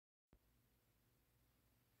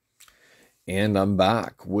And I'm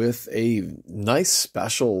back with a nice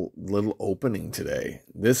special little opening today.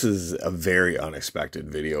 This is a very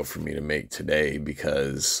unexpected video for me to make today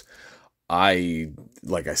because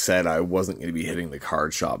like I said, I wasn't going to be hitting the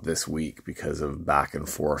card shop this week because of back and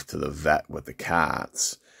forth to the vet with the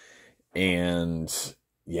cats. And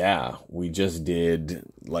yeah, we just did,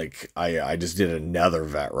 I just did another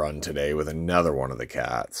vet run today with another one of the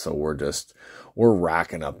cats. So we're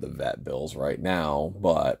racking up the vet bills right now.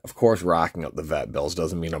 But of course, racking up the vet bills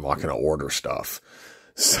doesn't mean I'm not going to order stuff.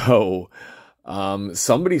 So,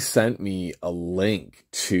 somebody sent me a link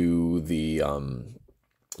to the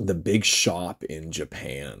big shop in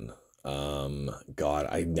Japan. God,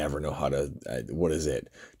 I never know how to, what is it?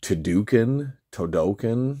 TOUDOUKAN?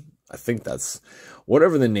 I think that's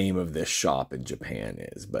whatever the name of this shop in Japan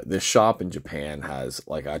is. But this shop in Japan has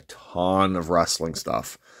like a ton of wrestling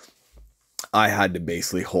stuff. I had to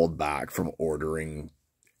basically hold back from ordering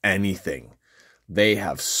anything. They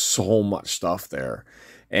have so much stuff there.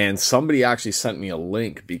 And somebody actually sent me a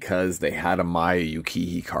link because they had a Maya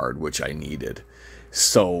Yukihi card, which I needed.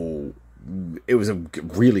 So it was a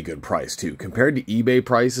really good price too. Compared to eBay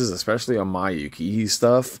prices, especially on Maya Yukihi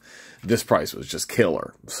stuff, this price was just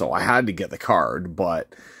killer. So I had to get the card,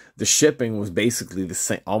 but the shipping was basically the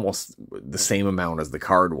same, almost the same amount as the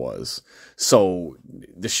card was. So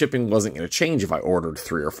the shipping wasn't going to change if I ordered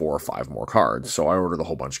 3 or 4 or 5 more cards. So I ordered a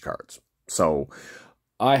whole bunch of cards. So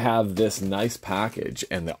I have this nice package,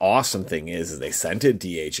 and the awesome thing is they sent it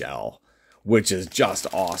DHL, which is just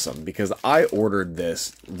awesome because I ordered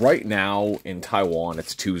this right now in Taiwan.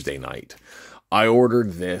 It's Tuesday night. I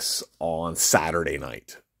ordered this on Saturday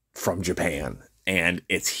night from Japan, and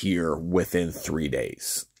it's here within 3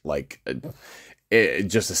 days. Like, it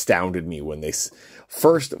just astounded me when they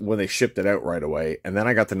shipped it out right away, and then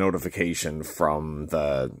I got the notification from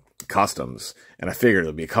the customs, and I figured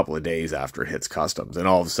it'll be a couple of days after it hits customs, and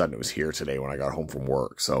all of a sudden it was here today when I got home from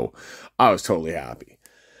work. So I was totally happy.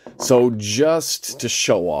 So just to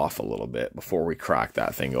show off a little bit before we crack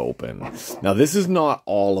that thing open. Now, this is not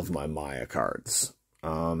all of my Maya cards.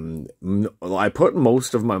 I put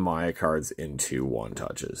most of my Maya cards into One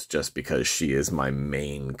Touches just because she is my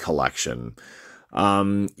main collection.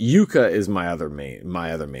 Yuka is my other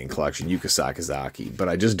main collection, Yuka Sakazaki, but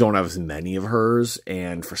I just don't have as many of hers.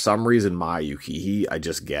 And for some reason, Maya Yukihi, I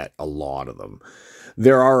just get a lot of them.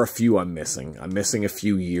 There are a few I'm missing. I'm missing a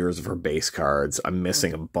few years of her base cards. I'm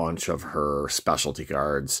missing a bunch of her specialty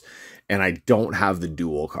cards. And I don't have the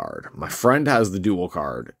dual card. My friend has the dual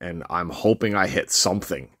card, and I'm hoping I hit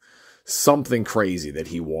something crazy that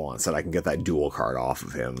he wants, that I can get that dual card off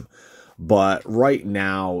of him. But right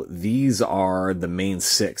now, these are the main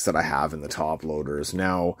 6 that I have in the top loaders.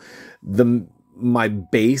 Now, my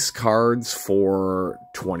base cards for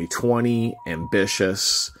 2020,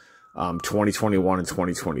 Ambitious, 2021 and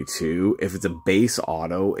 2022, if it's a base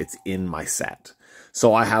auto, it's in my set.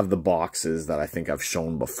 So I have the boxes that I think I've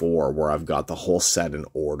shown before where I've got the whole set in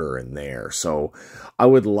order in there. So I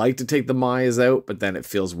would like to take the Mayas out, but then it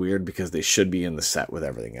feels weird because they should be in the set with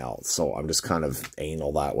everything else. So I'm just kind of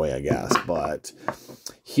anal that way, I guess. But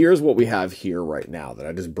here's what we have here right now that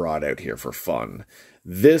I just brought out here for fun.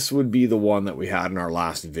 This would be the one that we had in our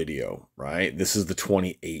last video, right? This is the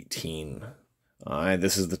 2018.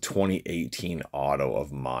 This is the 2018 auto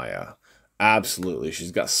of Maya. Absolutely.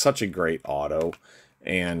 She's got such a great auto,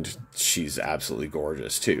 and she's absolutely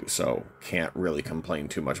gorgeous too. So can't really complain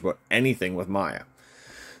too much about anything with Maya.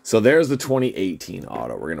 So there's the 2018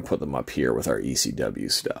 auto. We're going to put them up here with our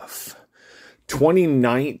ECW stuff.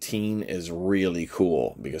 2019 is really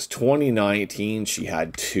cool because 2019, she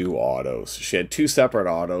had 2 autos. She had 2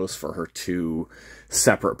 separate autos for her 2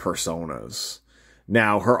 separate personas.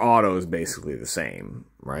 Now, her auto is basically the same,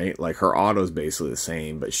 right? Like, her auto is basically the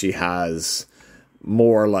same, but she has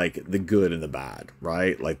more, like, the good and the bad,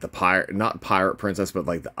 right? Like, the pirate, not pirate princess, but,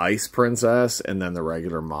 like, the ice princess, and then the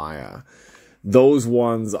regular Maya. Those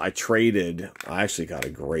ones I traded. I actually got a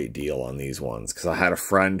great deal on these ones, because I had a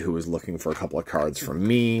friend who was looking for a couple of cards from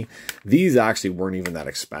me. These actually weren't even that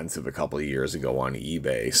expensive a couple of years ago on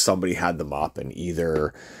eBay. Somebody had them up, and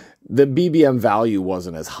either the BBM value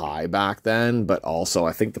wasn't as high back then, but also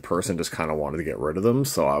I think the person just kind of wanted to get rid of them.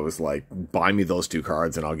 So I was like, buy me those 2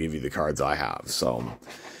 cards and I'll give you the cards I have. So,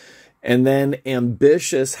 and then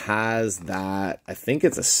Ambitious has that, I think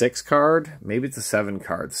it's a 6 card, maybe it's a 7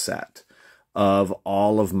 card set of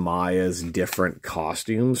all of Maya's different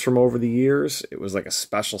costumes from over the years. It was like a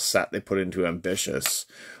special set they put into Ambitious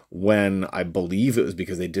when I believe it was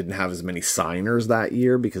because they didn't have as many signers that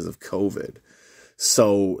year because of COVID.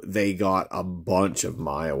 So they got a bunch of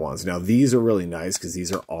Maya ones. Now, these are really nice because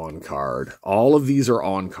these are on card. All of these are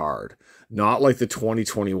on card. Not like the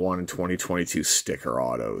 2021 and 2022 sticker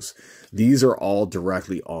autos. These are all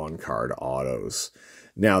directly on card autos.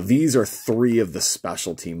 Now, these are 3 of the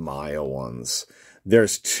specialty Maya ones.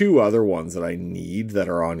 There's 2 other ones that I need that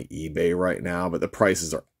are on eBay right now, but the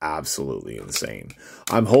prices are absolutely insane.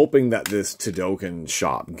 I'm hoping that this TOUDOUKAN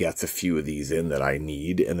shop gets a few of these in that I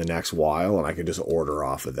need in the next while, and I can just order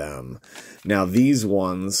off of them. Now, these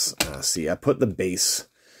ones, see, I put the base,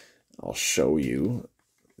 I'll show you.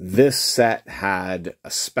 This set had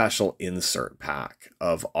a special insert pack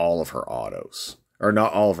of all of her autos. Or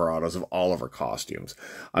not all of her autos, of all of her costumes.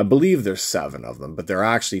 I believe there's 7 of them, but they're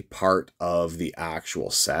actually part of the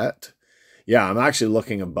actual set. Yeah, I'm actually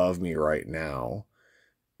looking above me right now.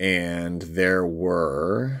 And there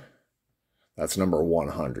were... That's number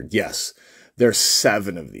 100. Yes, there's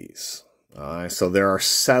 7 of these. So there are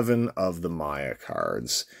 7 of the Maya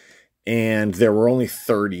cards. And there were only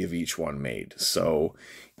 30 of each one made. So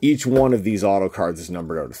each one of these auto cards is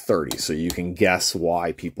numbered out of 30. So you can guess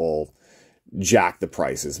why people jack the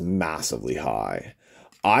prices massively high.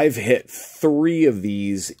 I've hit 3 of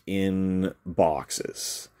these in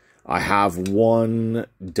boxes. I have 1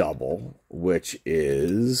 double, which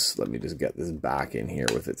is, let me just get this back in here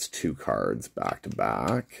with its 2 cards back to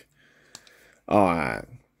back. All right.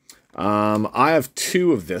 I have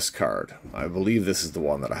 2 of this card. I believe this is the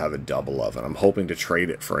one that I have a double of, and I'm hoping to trade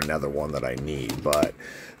it for another one that I need, but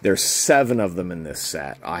there's 7 of them in this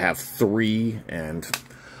set. I have 3, and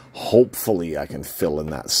hopefully I can fill in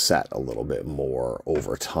that set a little bit more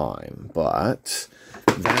over time. But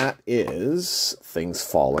that is things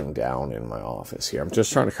falling down in my office here. I'm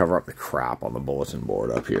just trying to cover up the crap on the bulletin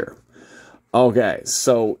board up here. Okay,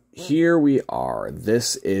 so here we are.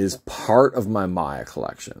 This is part of my Maya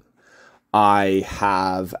collection. I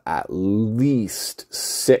have at least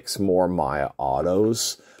 6 more Maya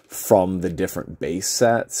autos from the different base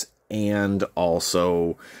sets, and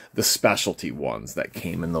also the specialty ones that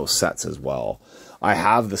came in those sets as well. I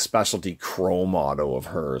have the specialty chrome auto of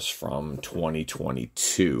hers from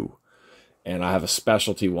 2022. And I have a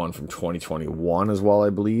specialty one from 2021 as well, I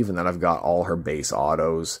believe. And then I've got all her base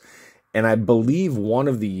autos. And I believe one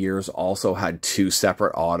of the years also had 2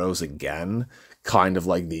 separate autos again, kind of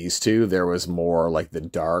like these 2. There was more like the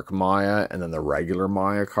dark Maya and then the regular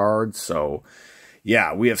Maya cards. So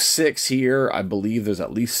yeah, we have 6 here. I believe there's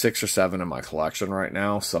at least 6 or 7 in my collection right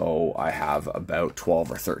now. So I have about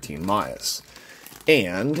 12 or 13 Mayas.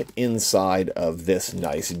 And inside of this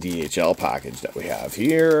nice DHL package that we have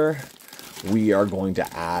here, we are going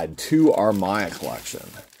to add to our Maya collection.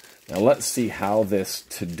 Now let's see how this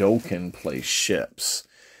TOUDOUKAN place ships.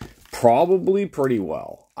 Probably pretty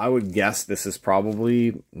well. I would guess this is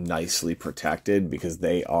probably nicely protected because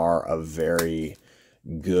they are a very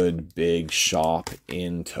good big shop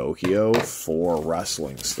in Tokyo for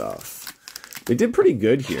wrestling stuff. They did pretty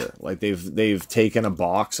good here. Like they've taken a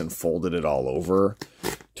box and folded it all over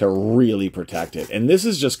to really protect it. And this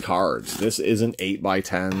is just cards. This isn't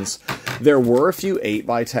 8x10s. There were a few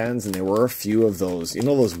 8x10s, and there were a few of those, you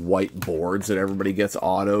know, those white boards that everybody gets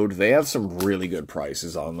autoed. They have some really good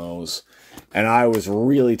prices on those. And I was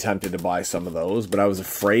really tempted to buy some of those, but I was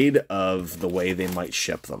afraid of the way they might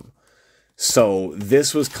ship them. So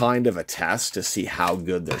this was kind of a test to see how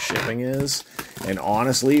good their shipping is. And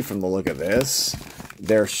honestly, from the look of this,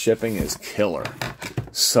 their shipping is killer.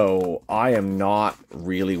 So I am not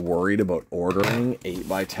really worried about ordering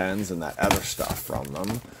 8x10s and that other stuff from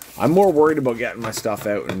them. I'm more worried about getting my stuff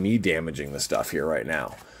out and me damaging the stuff here right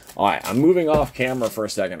now. All right, I'm moving off camera for a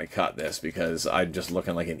second to cut this because I'm just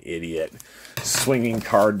looking like an idiot swinging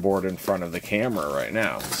cardboard in front of the camera right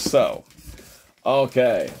now. So,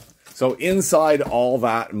 okay. So inside all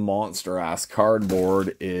that monster-ass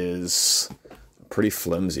cardboard is pretty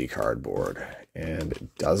flimsy cardboard. And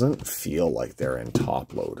it doesn't feel like they're in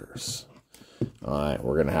top loaders. All right,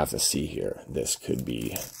 we're going to have to see here. This could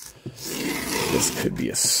be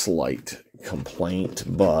a slight complaint,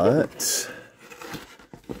 but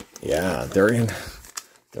yeah, they're in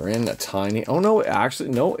a tiny, oh no, actually,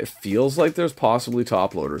 no, it feels like there's possibly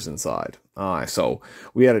top loaders inside. All right, so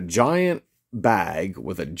we had a giant bag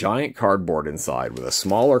with a giant cardboard inside, with a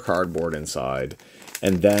smaller cardboard inside,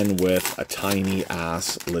 and then with a tiny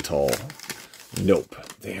ass little, nope,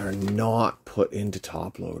 they are not put into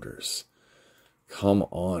top loaders. Come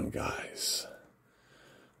on, guys.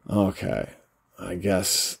 Okay, I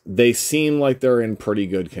guess they seem like they're in pretty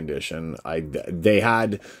good condition. They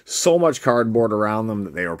had so much cardboard around them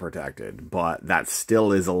that they were protected, but that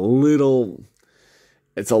still is a little,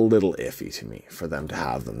 it's a little iffy to me for them to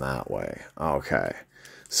have them that way. Okay.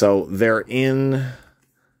 So they're in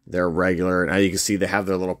their regular, now you can see they have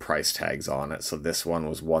their little price tags on it. So this one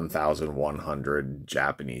was 1,100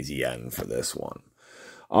 Japanese yen for this one.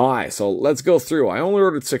 All right, so let's go through. I only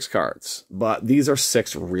ordered 6 cards, but these are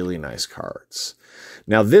 6 really nice cards.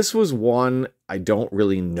 Now, this was one I don't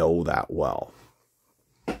really know that well.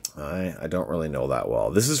 I don't really know that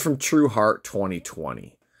well. This is from True Heart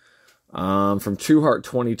 2020. From True Heart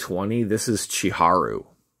 2020, this is Chiharu.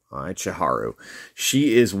 All right, Chiharu.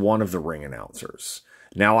 She is one of the ring announcers.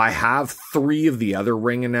 Now, I have 3 of the other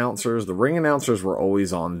ring announcers. The ring announcers were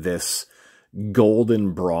always on this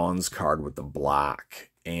golden bronze card with the black.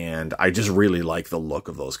 And I just really like the look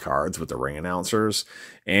of those cards with the ring announcers.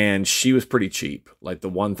 And she was pretty cheap, like the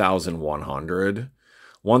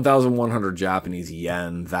 1,100 Japanese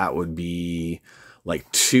yen. That would be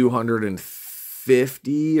like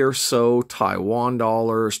 250 or so Taiwan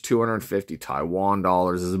dollars. 250 Taiwan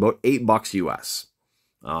dollars is about $8 US.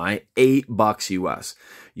 All right, $8 US.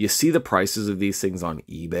 You see the prices of these things on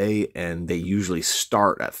eBay, and they usually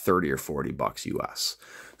start at 30 or 40 bucks US.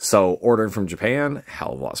 So ordering from Japan,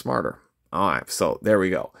 hell of a lot smarter. All right, so there we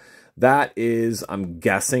go. That is, I'm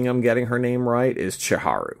guessing I'm getting her name right, is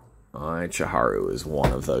Chiharu. All right, Chiharu is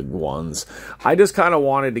one of the ones. I just kind of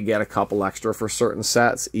wanted to get a couple extra for certain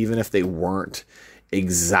sets, even if they weren't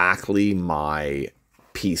exactly my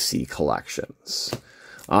PC collections.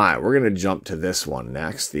 All right, we're going to jump to this one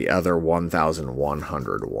next, the other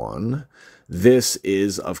 1,100 one. This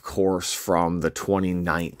is, of course, from the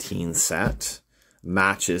 2019 set.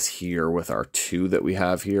 Matches here with our 2 that we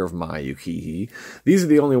have here of my Yukihi. These are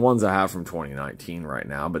the only ones I have from 2019 right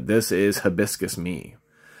now, but this is Hibiscus Me.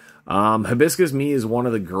 Hibiscus Me is one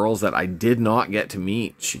of the girls that I did not get to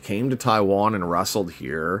meet. She came to Taiwan and wrestled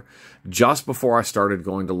here just before I started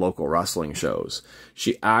going to local wrestling shows.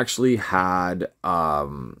 She actually had a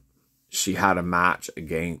match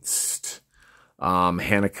against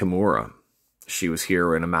Hana Kimura. She was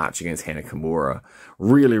here in a match against Hana Kimura.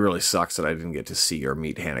 Really, really sucks that I didn't get to see or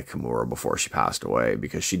meet Hana Kimura before she passed away,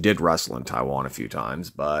 because she did wrestle in Taiwan a few times.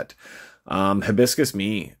 But Hibiscus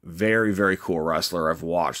Me, very, very cool wrestler. I've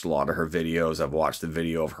watched a lot of her videos. I've watched the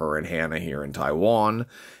video of her and Hannah here in Taiwan,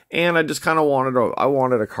 and I just kind of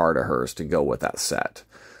wanted a card of hers to go with that set.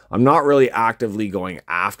 I'm not really actively going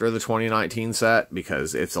after the 2019 set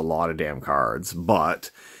because it's a lot of damn cards, but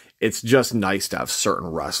it's just nice to have certain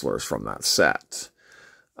wrestlers from that set.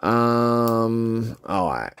 One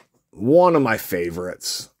of my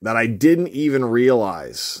favorites that I didn't even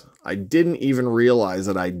realize. I didn't even realize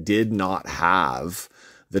that I did not have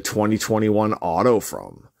the 2021 auto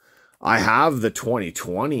from. I have the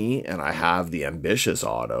 2020, and I have the Ambitious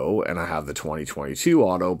auto, and I have the 2022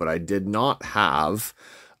 auto, but I did not have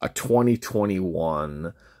a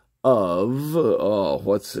 2021 of,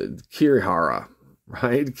 what's it? Kirihara,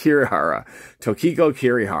 right? Kirihara. Tokiko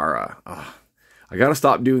Kirihara. I gotta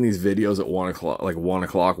stop doing these videos at 1 o'clock, like 1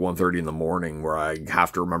 o'clock, 1:30 in the morning, where I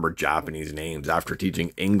have to remember Japanese names after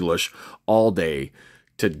teaching English all day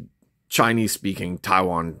to Chinese-speaking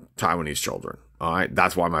Taiwanese children. All right,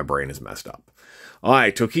 that's why my brain is messed up. All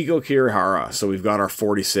right, Tokiko Kirihara. So we've got our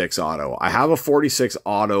 46 auto. I have a 46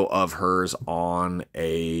 auto of hers on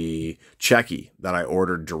a Checky that I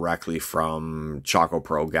ordered directly from Choco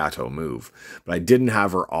Pro Gato Move, but I didn't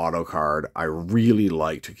have her auto card. I really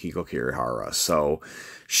like Tokiko Kirihara, so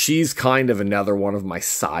she's kind of another one of my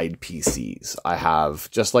side PCs. I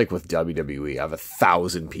have, just like with WWE, I have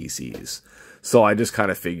 1,000 PCs. So I just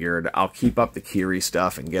kind of figured I'll keep up the Kiri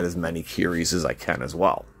stuff and get as many Kiris as I can as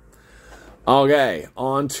well. Okay,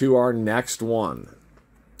 on to our next one.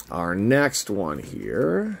 Our next one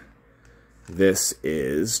here. This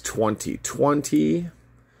is 2020.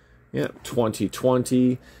 Yep,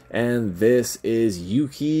 2020. And this is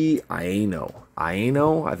Yuki Aino.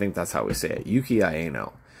 Aino? I think that's how we say it. Yuki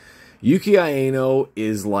Aino. Yuki Aino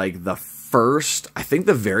is like the first, I think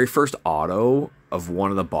the very first auto of one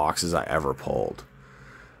of the boxes I ever pulled.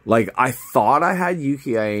 Like, I thought I had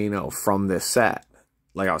Yuki Aino from this set.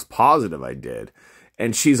 Like, I was positive I did.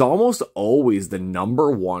 And she's almost always the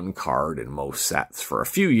 #1 card in most sets. For a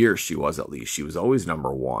few years, she was at least. She was always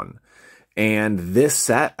 #1. And this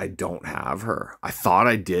set, I don't have her. I thought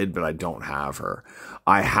I did, but I don't have her.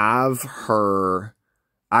 I have her...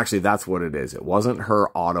 Actually, that's what it is. It wasn't her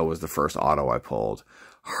auto was the first auto I pulled.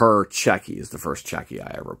 Her Checky is the first Checky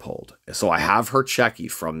I ever pulled. So I have her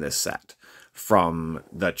Checky from this set. From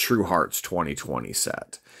the True Hearts 2020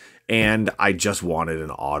 set. and I just wanted an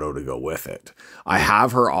auto to go with it. I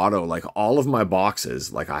have her auto, like all of my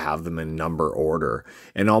boxes, like I have them in number order,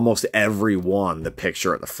 and almost every one, the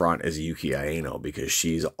picture at the front is Yuki Aino, because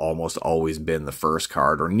she's almost always been the first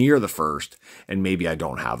card or near the first, and maybe I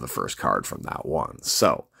don't have the first card from that one.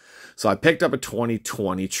 So I picked up a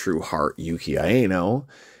 2020 True Heart Yuki Aino,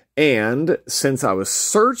 and since I was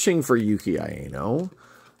searching for Yuki Aino,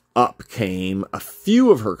 up came a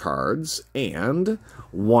few of her cards, and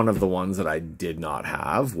one of the ones that I did not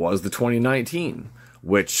have was the 2019,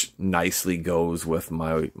 which nicely goes with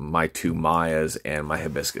my two Mayas and my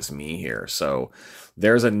Hibiscus Me here. So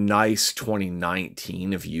there's a nice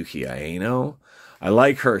 2019 of Yuki Aino. I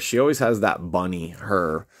like her. She always has that bunny.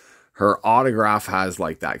 Her autograph has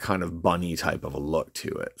like that kind of bunny type of a look to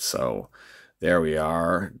it. So there we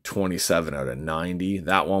are, 27 out of 90.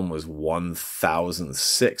 That one was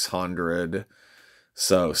 1,600.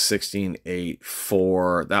 So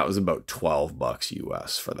 1684. That was about $12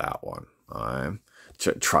 US for that one.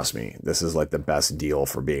 Trust me, this is like the best deal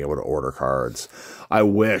for being able to order cards. I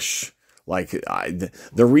wish, like,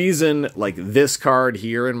 the reason, like, this card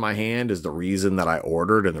here in my hand is the reason that I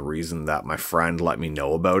ordered and the reason that my friend let me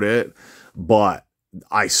know about it. But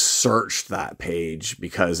I searched that page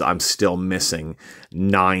because I'm still missing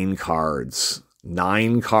 9 cards.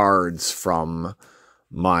 9 cards from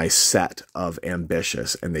my set of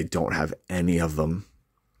Ambitious, and they don't have any of them.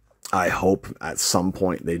 I hope at some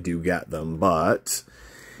point they do get them, but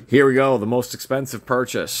here we go. The most expensive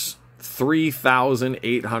purchase,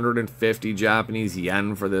 3,850 Japanese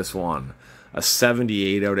yen for this one. A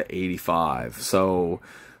 78 out of 85. So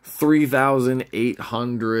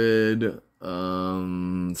 3,800.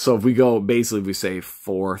 So if we go, basically, if we say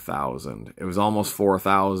 4,000, it was almost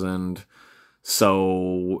 4,000.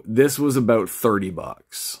 So this was about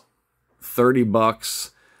 $30.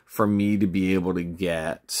 $30 for me to be able to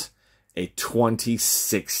get a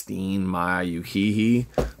 2016 Maya Yukihi.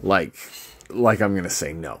 Like I'm going to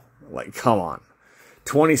say no. Like, come on.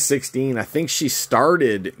 2016, I think she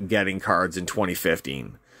started getting cards in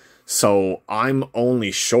 2015. So I'm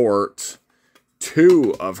only short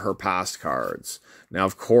 2 of her past cards. Now,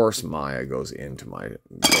 of course, Maya goes into my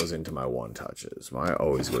one touches. Maya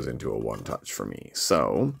always goes into a one touch for me.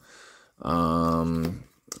 So,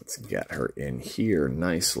 let's get her in here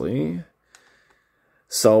nicely.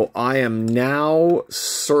 So I am now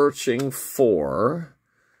searching for.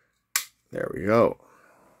 There we go.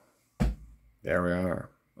 There we are.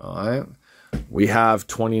 All right. We have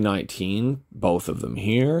 2019, both of them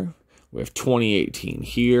here. We have 2018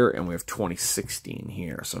 here, and we have 2016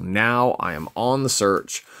 here. So now I am on the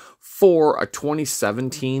search for a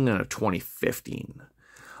 2017 and a 2015.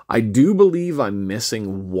 I do believe I'm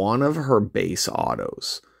missing one of her base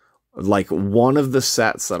autos. Like, one of the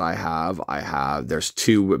sets that I have, there's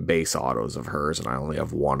 2 base autos of hers, and I only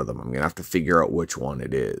have one of them. I'm going to have to figure out which one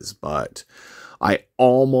it is, but I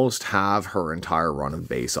almost have her entire run of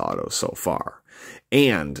base autos so far.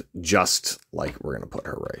 And just like, we're going to put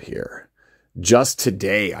her right here. Just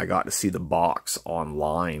today, I got to see the box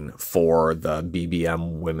online for the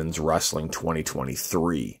BBM Women's Wrestling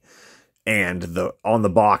 2023. And on the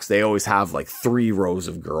box, they always have like 3 rows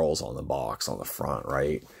of girls on the box on the front,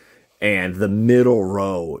 right? And the middle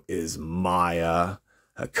row is Maya,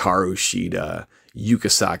 Hikaru Shida, Yuka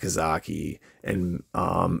Sakazaki, and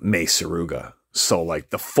Mei Suruga. So like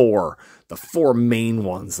the four main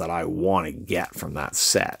ones that I want to get from that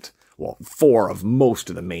set. Well, 4 of most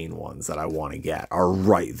of the main ones that I want to get are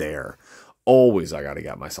right there. Always I got to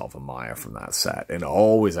get myself a Maya from that set. And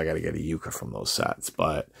always I got to get a Yuka from those sets.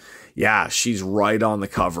 But yeah, she's right on the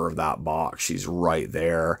cover of that box. She's right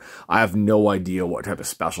there. I have no idea what type of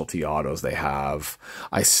specialty autos they have.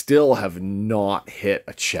 I still have not hit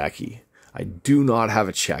a Checky. I do not have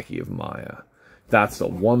a Checky of Maya. That's the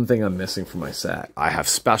one thing I'm missing from my set. I have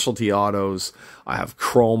specialty autos. I have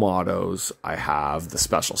chrome autos. I have the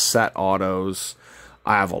special set autos.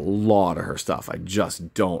 I have a lot of her stuff. I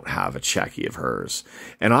just don't have a Checky of hers.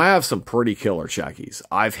 And I have some pretty killer Checkies.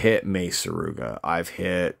 I've hit Mei Suruga. I've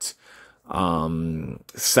hit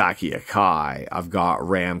Saki Akai. I've got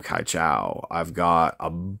Ram Kaichao. I've got a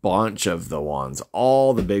bunch of the ones.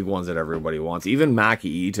 All the big ones that everybody wants. Even Maki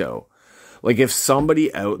Ito. Like, if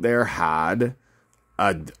somebody out there had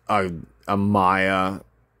a Maya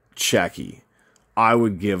Checky, I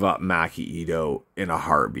would give up Maki Ito in a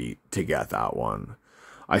heartbeat to get that one.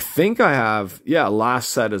 I think I have, yeah, last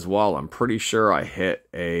set as well. I'm pretty sure I hit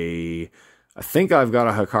I think I've got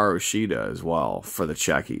a Hikaru Shida as well for the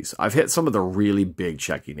Checkies. I've hit some of the really big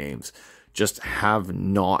Checky names. Just have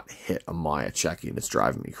not hit a Maya Checky, and it's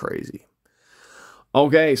driving me crazy.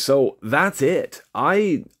 Okay, so that's it.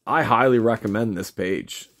 I highly recommend this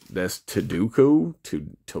page. This Toudoukun,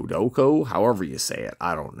 however you say it,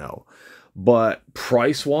 I don't know. But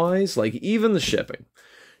price-wise, like even the shipping.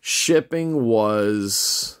 Shipping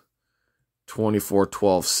was 24,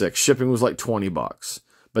 12, 6. Shipping was like $20.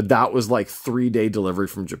 But that was like 3-day delivery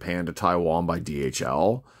from Japan to Taiwan by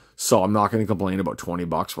DHL. So I'm not going to complain about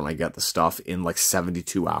 $20 when I get the stuff in like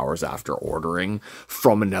 72 hours after ordering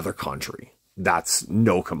from another country. That's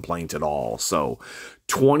no complaint at all. So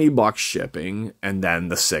 $20 shipping and then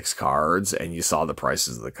the 6 cards, and you saw the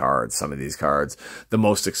prices of the cards. Some of these cards, the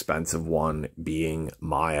most expensive one being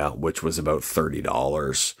Maya, which was about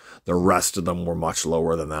 $30. The rest of them were much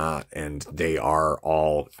lower than that, and they are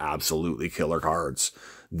all absolutely killer cards.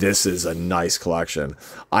 This is a nice collection.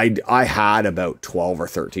 I had about 12 or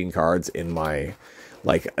 13 cards in my,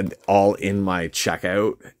 like, all in my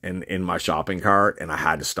checkout and in my shopping cart, and I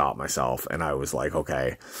had to stop myself. And I was like,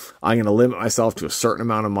 okay, I'm going to limit myself to a certain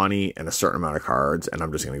amount of money and a certain amount of cards, and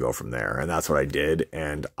I'm just going to go from there. And that's what I did,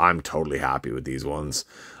 and I'm totally happy with these ones.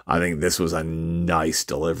 I think this was a nice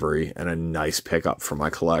delivery and a nice pickup for my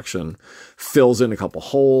collection. Fills in a couple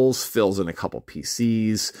holes, fills in a couple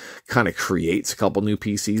PCs, kind of creates a couple new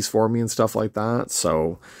PCs for me and stuff like that.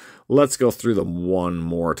 So let's go through them one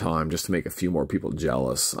more time just to make a few more people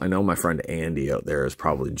jealous. I know my friend Andy out there is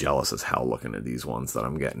probably jealous as hell looking at these ones that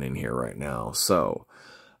I'm getting in here right now. So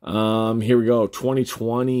here we go.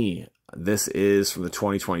 2020. This is from the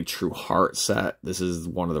 2020 True Heart set. This is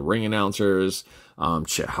one of the ring announcers,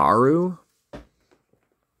 Chiharu.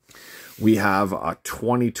 We have a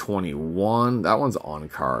 2021. That one's on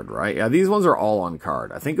card, right? Yeah, these ones are all on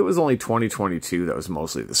card. I think it was only 2022 that was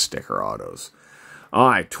mostly the sticker autos. All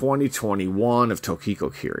right, 2021 of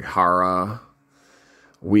Tokiko Kirihara.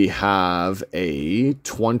 We have a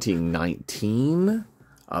 2019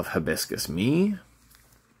 of Hibiscus Me.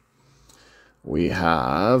 We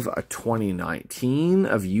have a 2019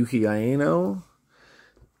 of Yuki Aino.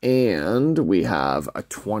 And we have a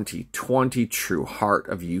 2020 True Heart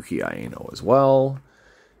of Yuki Aino as well.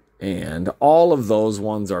 And all of those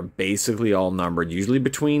ones are basically all numbered, usually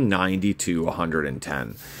between 90 to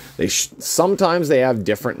 110. Sometimes they have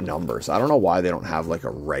different numbers. I don't know why they don't have like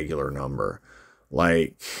a regular number.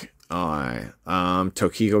 Like,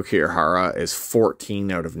 Tokiko Kirihara is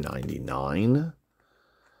 14 out of 99.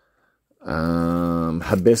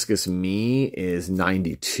 Hibiscus Me is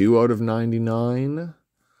 92 out of 99.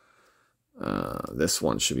 This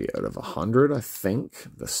one should be out of 100, I think.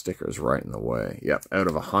 The sticker's right in the way. Yep, out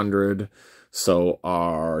of 100. So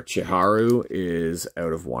our Chiharu is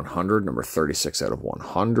out of 100, number 36 out of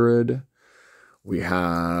 100. We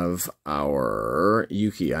have our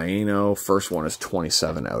Yuki Aino. First one is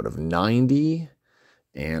 27 out of 90.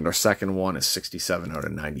 And our second one is 67 out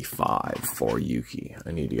of 95 for Yuki.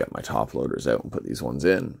 I need to get my top loaders out and put these ones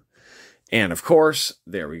in. And of course,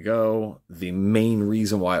 there we go. The main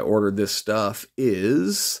reason why I ordered this stuff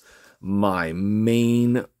is my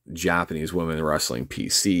main Japanese women wrestling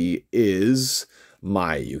PC is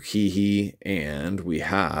my Yukihi. And we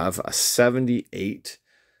have a 78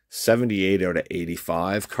 out of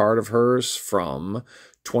 85 card of hers from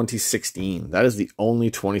 2016. That is the only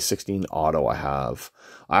 2016 auto I have.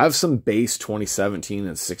 I have some base 2017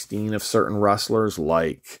 and 16 of certain wrestlers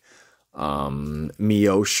like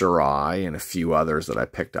Mio Shirai and a few others that I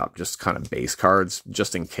picked up, just kind of base cards,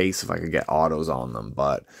 just in case if I could get autos on them.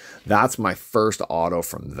 But that's my first auto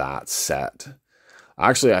from that set.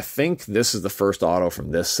 Actually, I think this is the first auto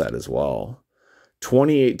from this set as well.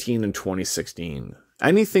 2018 and 2016.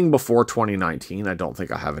 Anything before 2019, I don't think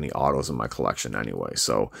I have any autos in my collection anyway.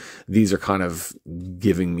 So these are kind of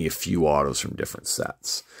giving me a few autos from different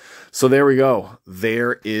sets. So there we go.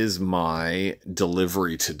 There is my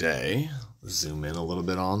delivery today. Zoom in a little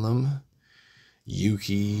bit on them.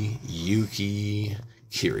 Yuki,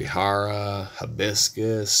 Kirihara,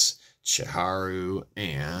 Hibiscus, Chiharu,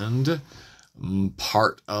 and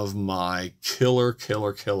part of my killer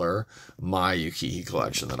my Yukihi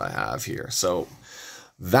collection that I have here. So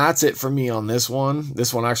that's it for me on this one.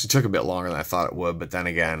 This one actually took a bit longer than I thought it would, but then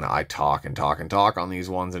again, I talk on these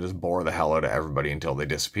ones and just bore the hell out of everybody until they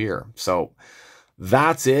disappear. So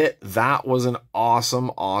that's it. That was an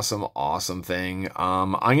awesome thing.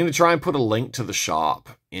 I'm going to try and put a link to the shop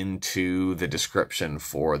into the description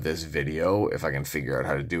for this video if I can figure out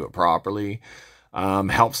how to do it properly.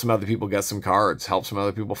 Help some other people get some cards, help some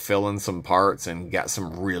other people fill in some parts and get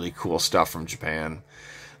some really cool stuff from Japan.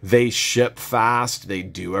 They ship fast. They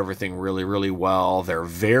do everything really well.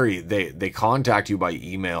 They contact you by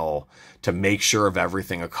email to make sure of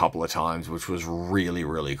everything a couple of times, which was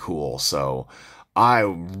really cool. So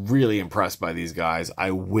I'm really impressed by these guys.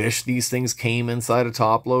 I wish these things came inside of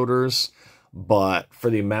top loaders, but for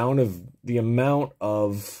the amount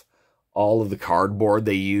of all of the cardboard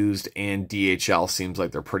they used, and DHL seems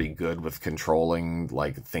like they're pretty good with controlling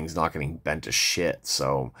like things not getting bent to shit.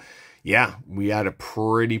 So yeah, we had a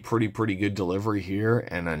pretty good delivery here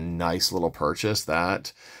and a nice little purchase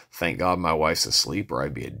that, thank God my wife's asleep or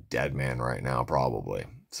I'd be a dead man right now probably.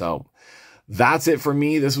 So that's it for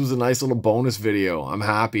me. This was a nice little bonus video. I'm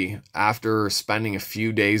happy. After spending a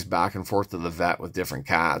few days back and forth to the vet with different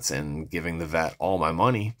cats and giving the vet all my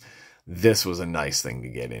money, this was a nice thing to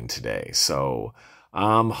get in today. So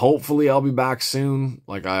hopefully I'll be back soon.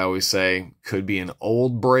 Like I always say, could be an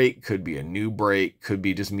old break, could be a new break, could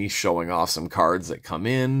be just me showing off some cards that come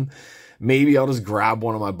in. Maybe I'll just grab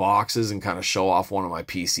one of my boxes and kind of show off one of my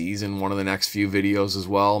PCs in one of the next few videos as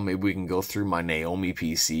well. Maybe we can go through my Naomi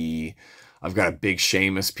PC. I've got a big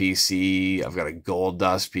Seamus PC. I've got a Gold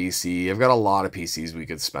Dust PC. I've got a lot of PCs we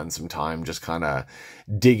could spend some time just kind of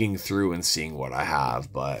digging through and seeing what I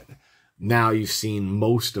have. But now you've seen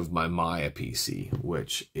most of my Maya PC,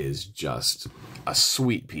 which is just a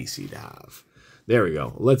sweet PC to have. There we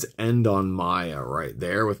go. Let's end on Maya right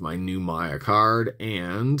there with my new Maya card.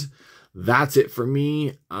 And that's it for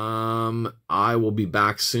me. I will be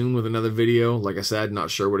back soon with another video. Like I said, not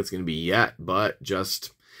sure what it's going to be yet, but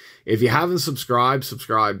just, if you haven't subscribed,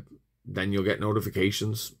 subscribe. Then you'll get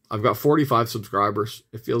notifications. I've got 45 subscribers.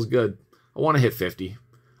 It feels good. I want to hit 50.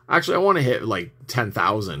 Actually, I want to hit like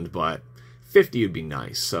 10,000, but 50 would be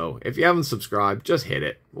nice. So if you haven't subscribed, just hit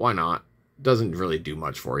it. Why not? Doesn't really do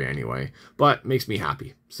much for you anyway, but makes me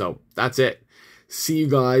happy. So that's it. See you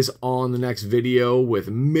guys on the next video with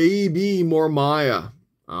maybe more Maya.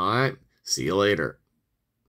 All right. See you later.